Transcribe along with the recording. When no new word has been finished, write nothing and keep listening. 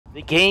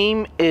The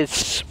game is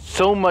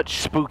so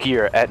much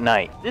spookier at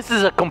night. This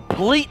is a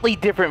completely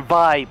different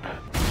vibe.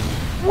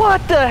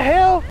 What the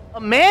hell?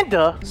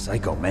 Amanda?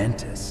 Psycho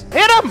Mantis.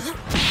 Hit him!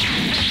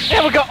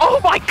 There we go. Oh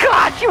my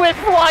god, you went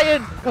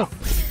flying! Go.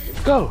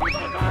 Go.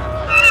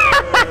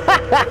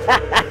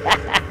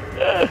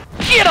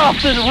 Get off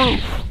the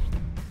roof!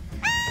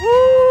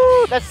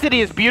 Woo! That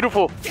city is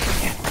beautiful.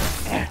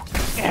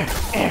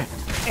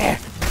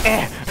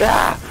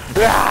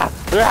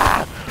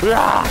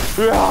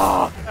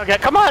 Okay,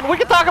 come on, we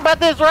can talk about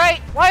this, right?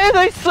 Why are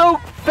they so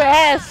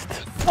fast?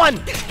 1,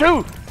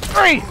 2,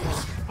 3.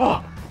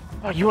 Oh,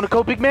 you wanna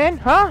go, big man?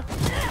 Huh?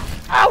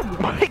 Oh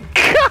my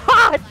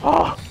god!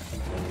 Oh.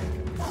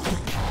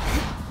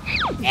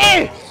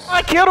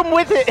 I killed him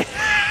with it.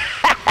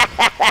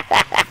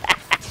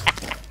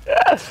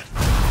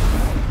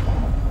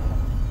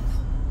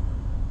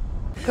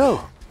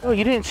 Go. Oh,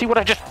 you didn't see what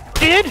I just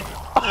did?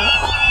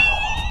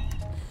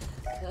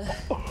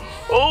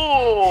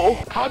 Oh!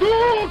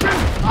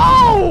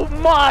 Oh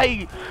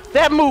my!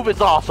 That move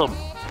is awesome.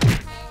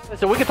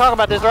 Listen, we can talk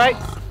about this, right?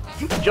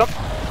 Jump.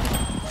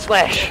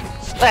 Slash.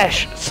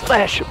 Slash.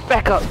 Slash.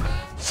 Back up.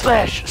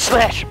 Slash.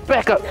 Slash.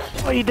 Back up.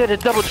 Oh, you did a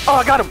double. Oh,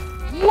 I got him.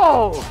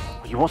 Whoa!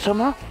 You want some,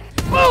 huh?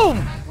 Boom!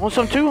 You want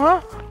some too,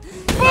 huh?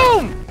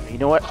 Boom! You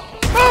know what?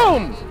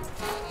 Boom!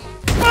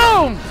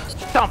 Boom!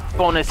 Stomp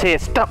on his head,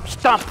 stomp,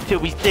 stomp till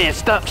he's dead.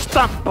 Stomp,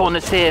 stomp on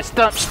his head,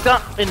 stomp,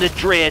 stomp in the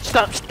dread.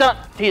 Stomp, stomp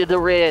till the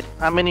red.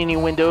 I'm in any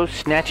windows,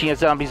 snatching your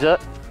zombies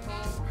up.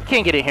 You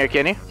can't get in here,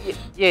 can you?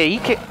 Yeah, you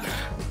can't.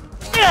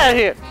 Get out of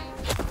here!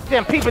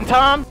 Damn peeping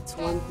Tom! It's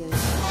one thing.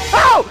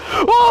 Oh!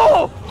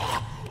 Oh!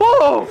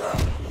 Oh!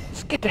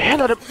 Let's get the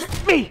hell out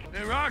of me!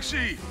 Hey,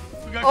 Roxy!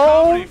 We got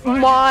Oh company.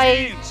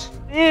 my!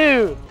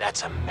 Dude!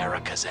 That's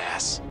America's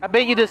ass. I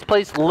bet you this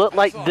place looked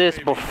like this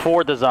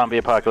before the zombie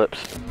apocalypse.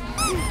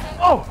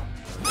 Oh!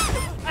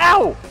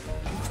 Ow!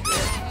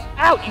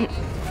 Ow! You...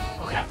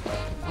 Okay.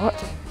 What?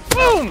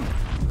 Boom!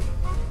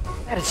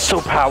 That is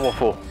so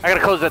powerful. I gotta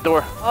close that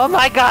door. Oh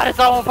my god, it's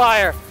all on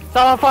fire! It's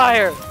all on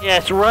fire!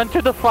 Yes, run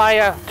to the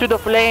fire, to the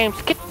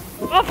flames. Get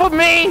off of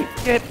me!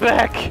 Get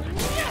back!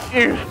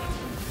 You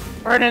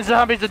burning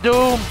zombies of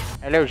doom!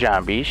 Hello,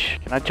 zombies.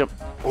 Can I jump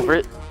over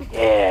it?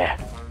 Yeah.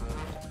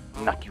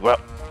 Knock you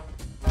up.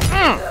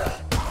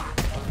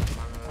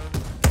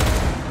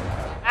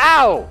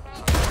 Ow!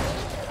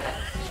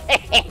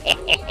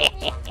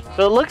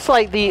 So it looks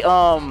like the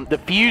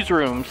fuse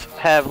rooms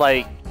have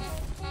like,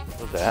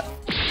 what's that?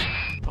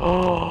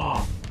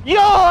 Oh,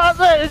 yo,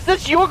 is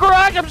this your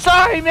garage? I'm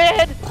sorry,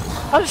 man.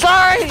 I'm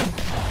sorry.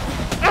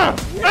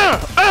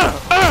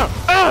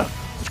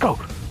 Let's go.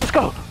 Let's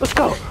go. Let's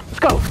go. Let's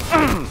go.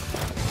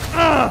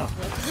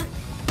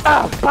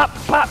 Pop,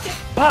 pop,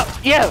 pop.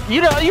 Yeah,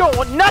 you don't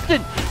want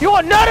nothing. You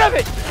want none of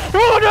it. You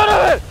want none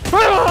of it.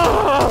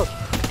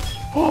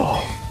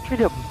 Oh, trying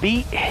to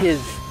beat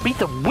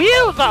the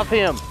wheels off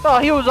him. Oh,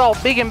 he was all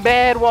big and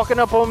bad walking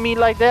up on me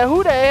like that.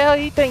 Who the hell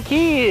he think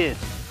he is?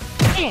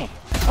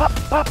 Pop,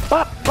 pop,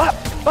 pop, pop,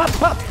 pop,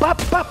 pop, pop,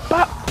 pop,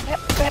 pop.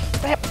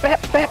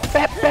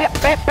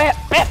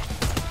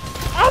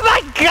 Oh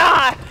my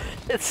god!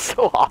 It's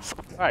so awesome.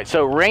 Alright,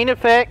 so rain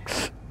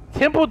effects,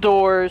 temple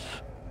doors,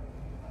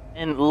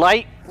 and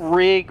light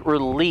rig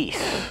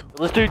release.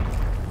 Let's do...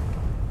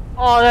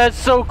 Oh, that's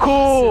so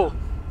cool!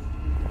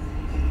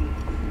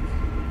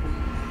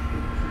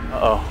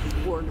 Uh-oh.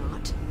 Or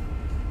not.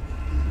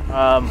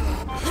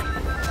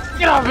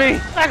 Get off me!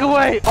 Back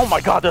away! Oh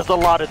my god, there's a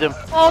lot of them.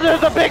 Oh,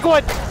 there's a big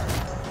one!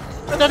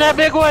 There's that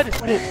big one!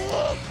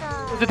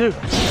 What's it do?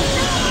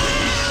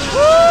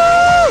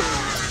 Woo!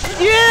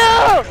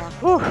 Yeah!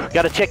 Whew.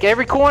 Gotta check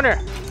every corner.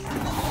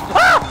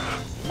 Ah!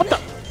 What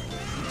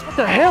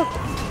the hell?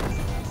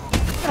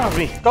 Get off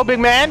me. Go, big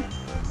man.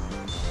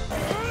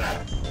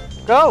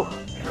 Go.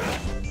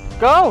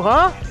 Go,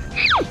 huh?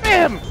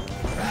 Bam!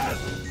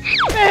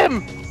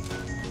 Bam!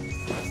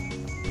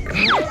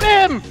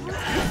 Bam!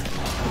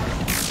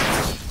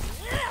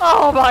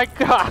 Oh my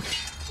god!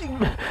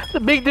 The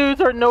big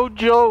dudes are no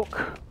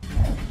joke.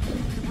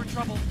 We're in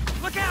trouble.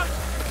 Look out!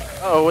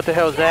 Uh oh, what the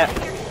hell is that?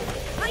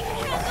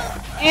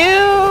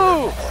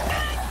 Ew!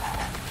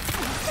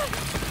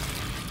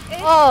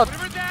 Oh,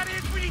 Whatever that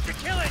is, we need to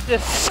kill it!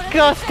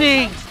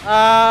 disgusting!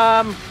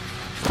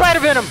 Spider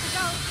venom!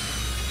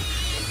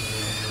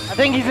 I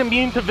think he's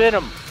immune to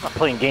venom. I'm not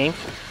playing games.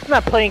 I'm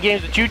not playing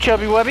games with you,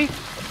 Chubby Wubby.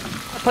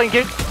 I'm not playing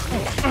games.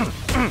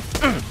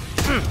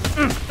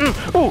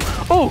 Ooh,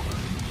 ooh!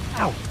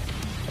 Ow!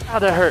 Ow,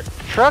 that hurt.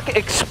 Truck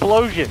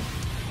explosion.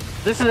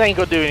 This ain't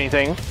gonna do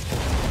anything.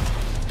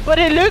 But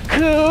it looked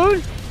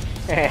cool!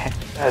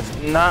 That's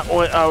not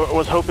what I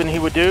was hoping he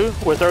would do.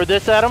 We'll throw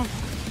this at him.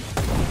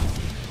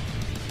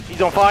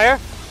 He's on fire.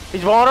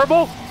 He's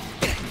vulnerable.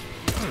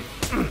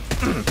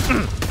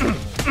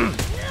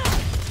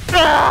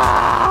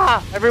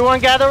 Ah! Everyone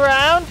gather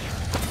around.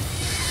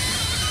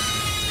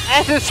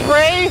 Acid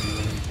spray.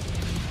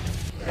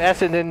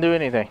 Acid didn't do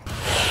anything.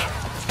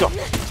 Let's go.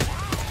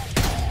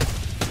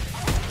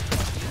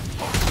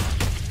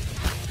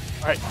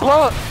 Alright,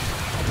 blow up.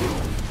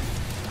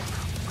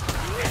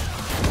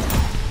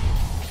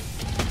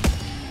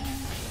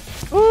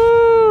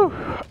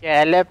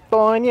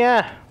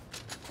 California.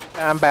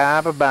 Bam,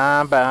 bam, bam,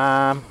 bam,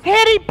 bam.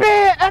 Teddy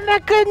bear! Oh my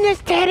goodness,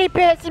 teddy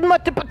bears and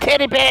multiple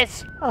teddy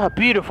bears. Oh,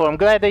 beautiful. I'm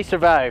glad they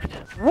survived.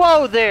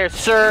 Whoa there,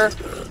 sir.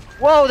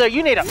 Whoa there.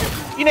 You need a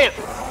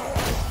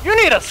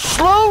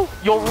slow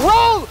your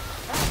roll.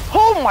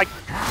 Oh my.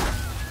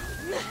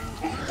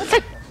 That's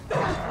it.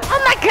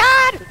 Oh my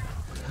God.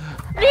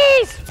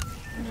 Please.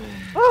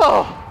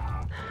 Oh.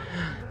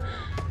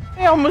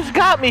 They almost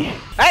got me.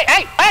 Hey,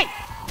 hey, hey.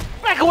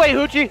 Back away,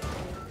 Hoochie.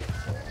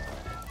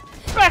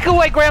 Back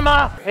away,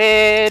 Grandma!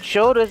 Head,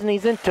 shoulders,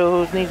 knees and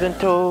toes, knees and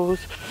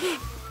toes.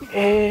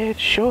 Head,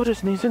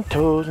 shoulders, knees and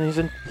toes, knees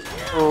and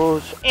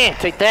toes. And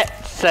take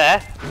that, sir.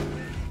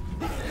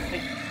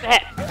 Take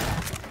that.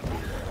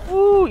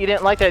 Ooh, you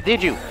didn't like that,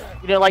 did you?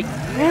 You didn't like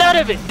none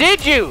of it,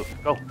 did you?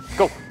 Go,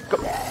 go, go.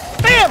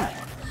 Bam!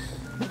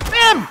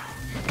 Bam!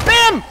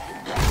 Bam!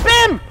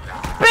 Bam!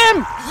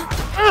 Bam!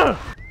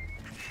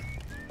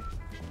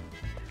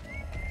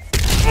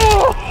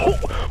 Oh,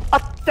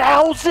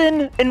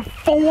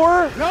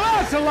 1,004? Now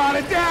that's a lot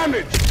of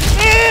damage!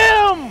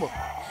 Damn!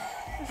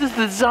 This is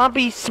the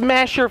Zombie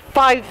Smasher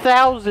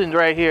 5000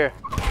 right here.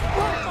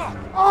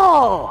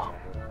 Oh!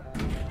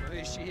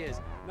 There she is.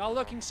 Not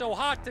looking so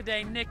hot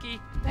today, Nikki.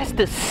 That's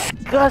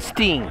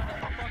disgusting.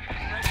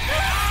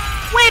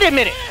 Wait a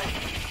minute!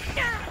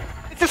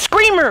 It's a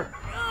screamer!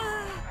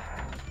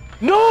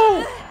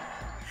 No!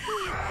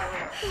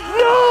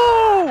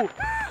 No!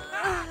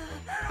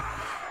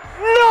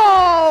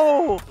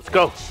 No! Let's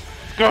go.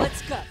 Let's go.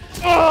 Let's go.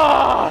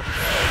 Ah!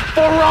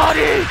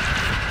 Ferrari!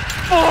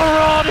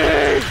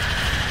 Ferrari!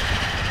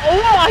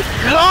 Oh my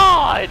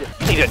God!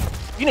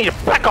 You need to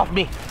back off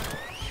me.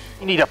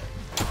 You need to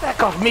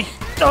back off me.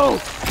 No!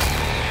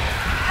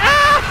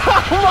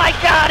 Ah! Oh my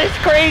God! It's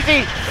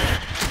crazy!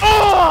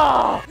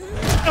 Oh!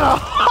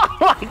 Oh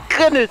my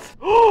goodness!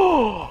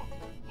 Oh!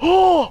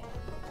 Oh!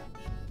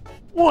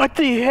 What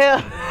the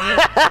hell?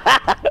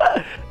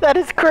 That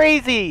is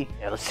crazy.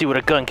 Yeah, let's see what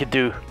a gun can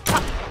do.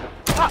 Pop,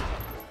 pop.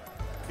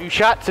 2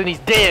 shots and he's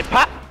dead.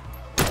 Pop.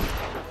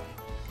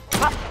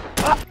 Pop,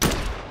 pop.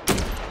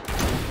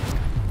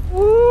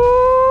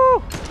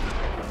 Woo!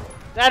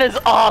 That is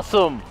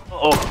awesome.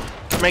 Uh-oh.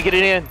 They're making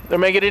it in. They're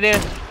making it in.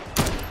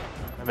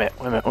 Wait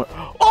a minute.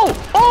 Oh!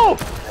 Oh!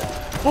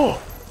 Oh!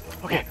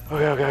 Okay.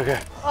 Okay.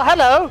 Oh,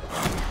 hello.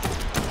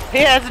 He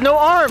has no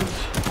arms.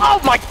 Oh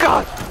my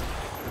God.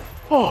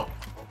 Oh.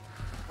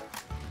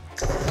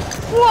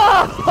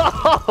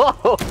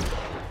 Whoa!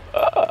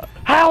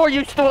 How are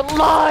you still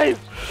alive?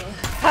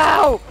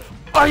 How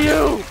are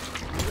you?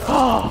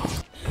 Oh.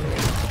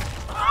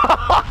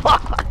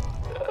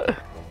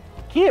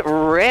 Get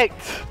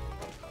wrecked.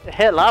 The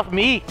hell off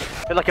me.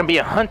 Feel like I'm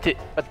being hunted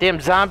by damn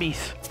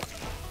zombies.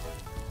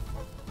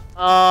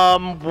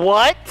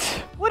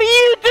 What? What are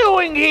you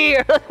doing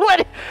here?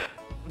 What?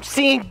 I'm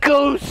seeing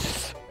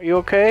ghosts. Are you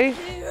okay?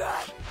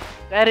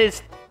 That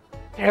is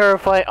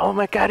terrifying. Oh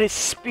my God, his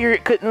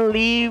spirit couldn't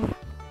leave.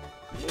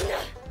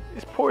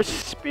 His poor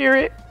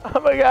spirit. Oh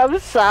my God, I'm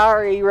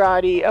sorry,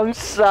 Roddy. I'm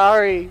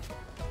sorry.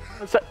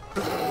 What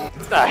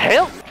the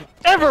hell?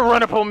 Ever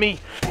run up on me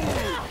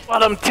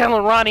while I'm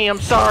telling Ronnie I'm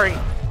sorry.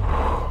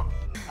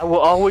 I will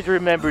always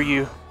remember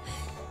you.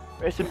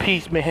 Rest in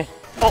peace, man.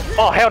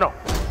 Oh, hell no.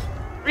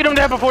 Beat him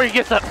down before he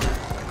gets up.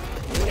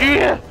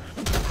 Yeah.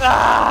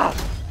 Ah.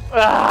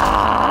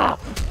 Ah.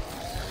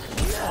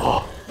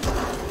 Oh.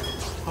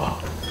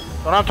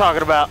 What I'm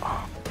talking about.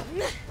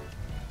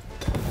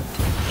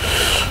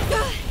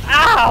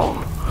 Ow!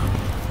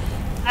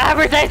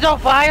 Everything's on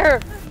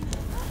fire!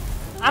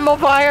 I'm on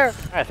fire!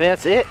 I think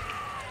that's it.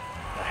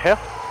 The hell?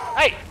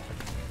 Hey!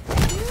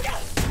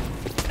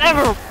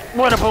 Never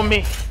run up on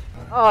me!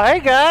 Oh, hey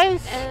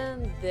guys!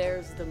 And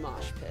there's the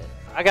mosh pit.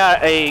 I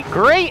got a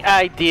great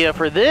idea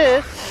for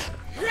this.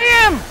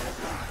 Damn!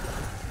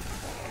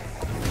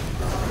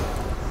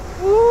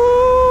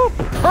 Woo!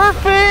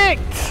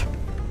 Perfect!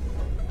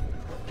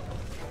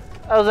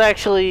 That was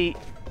actually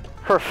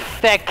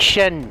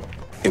perfection.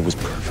 It was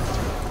perfect.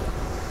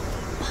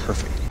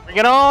 Perfect. Bring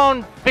it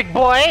on, big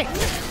boy!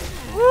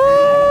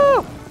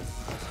 Woo!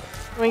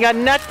 We ain't got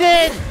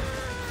nothing!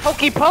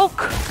 Pokey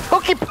poke!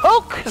 Pokey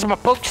poke! This is my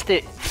poke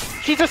stick.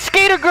 She's a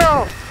skater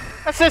girl!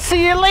 I said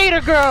see you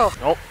later, girl!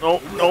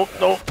 Nope.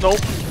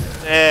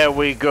 There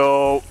we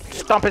go.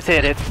 Stomp his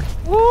head in.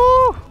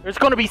 Woo! There's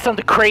gonna be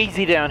something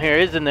crazy down here,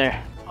 isn't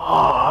there?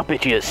 Oh, I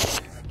bet you it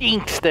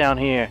stinks down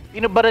here.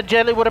 Peanut butter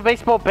jelly with a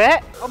baseball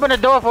bat? Open the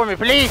door for me,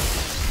 please!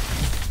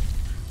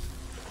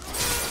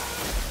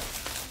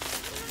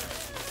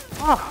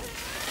 Oh,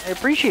 I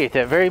appreciate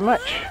that very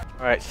much.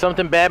 Alright,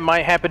 something bad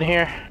might happen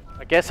here.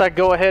 I guess I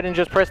go ahead and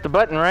just press the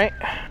button, right?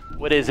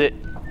 What is it?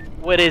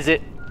 What is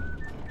it?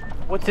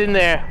 What's in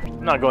there?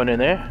 I'm not going in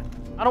there.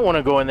 I don't want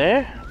to go in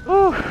there.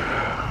 Whew.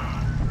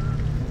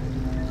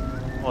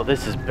 Oh,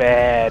 this is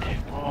bad.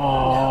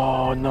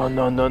 Oh, no. It's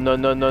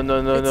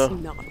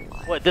not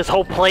alive. What, this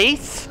whole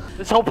place?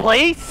 This whole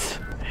place?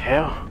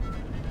 Hell.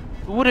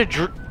 Who would have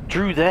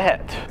drew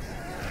that?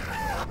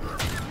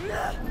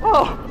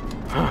 Oh!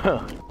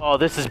 Oh,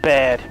 this is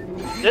bad.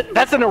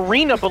 That's an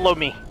arena below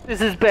me.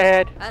 This is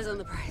bad. Eyes on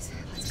the prize.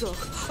 Let's go.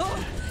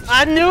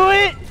 I knew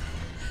it.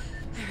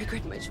 I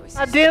regret my choices.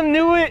 I damn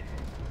knew it.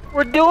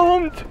 We're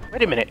doomed.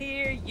 Wait a minute.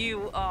 Here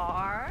you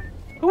are.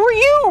 Who are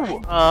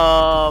you?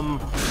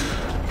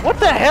 What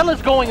the hell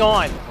is going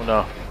on? Oh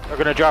no, they're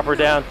gonna drop her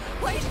down.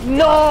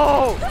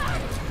 No!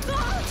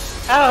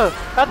 Oh,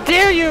 how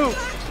dare you!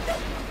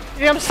 You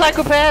damn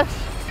psychopath!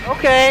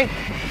 Okay.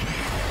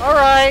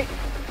 Alright.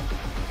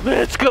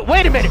 Let's go.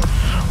 Wait a minute.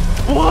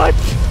 What?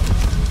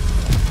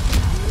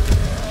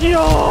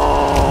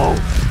 Yo!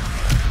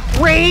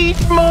 Rage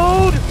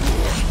mode?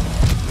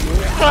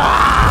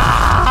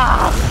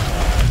 Ah!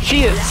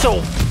 She is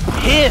so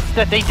pissed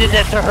that they did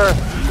that to her.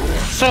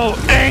 So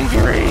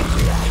angry.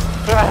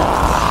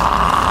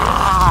 Ah!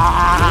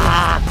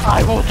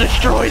 I will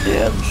destroy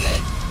them.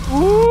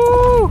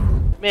 Woo!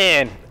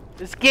 Man,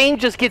 this game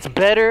just gets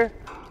better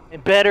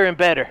and better and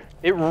better.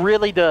 It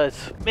really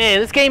does. Man,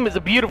 this game is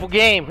a beautiful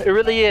game. It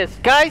really is.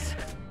 Guys,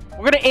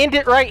 we're gonna end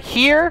it right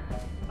here.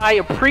 I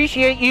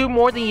appreciate you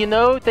more than you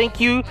know. Thank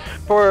you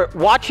for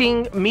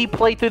watching me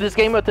play through this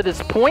game up to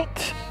this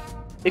point.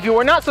 If you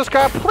are not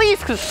subscribed, please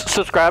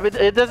subscribe.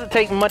 It doesn't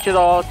take much at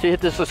all to hit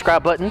the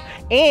subscribe button.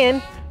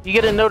 And you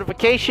get a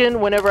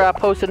notification whenever I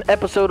post an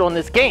episode on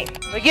this game.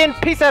 Again,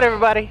 peace out,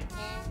 everybody.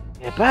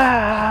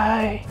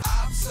 Goodbye.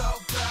 I'm so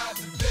proud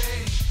to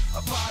be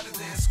a part of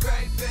this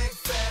great big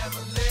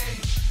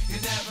family. You're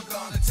never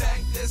gonna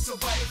take this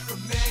away from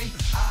me.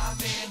 I'm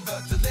in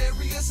the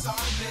delirious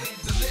army,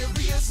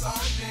 delirious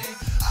army.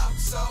 I'm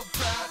so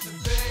proud to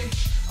be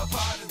a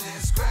part of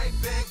this great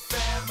big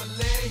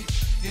family.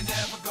 You're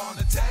never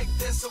gonna take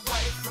this away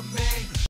from me.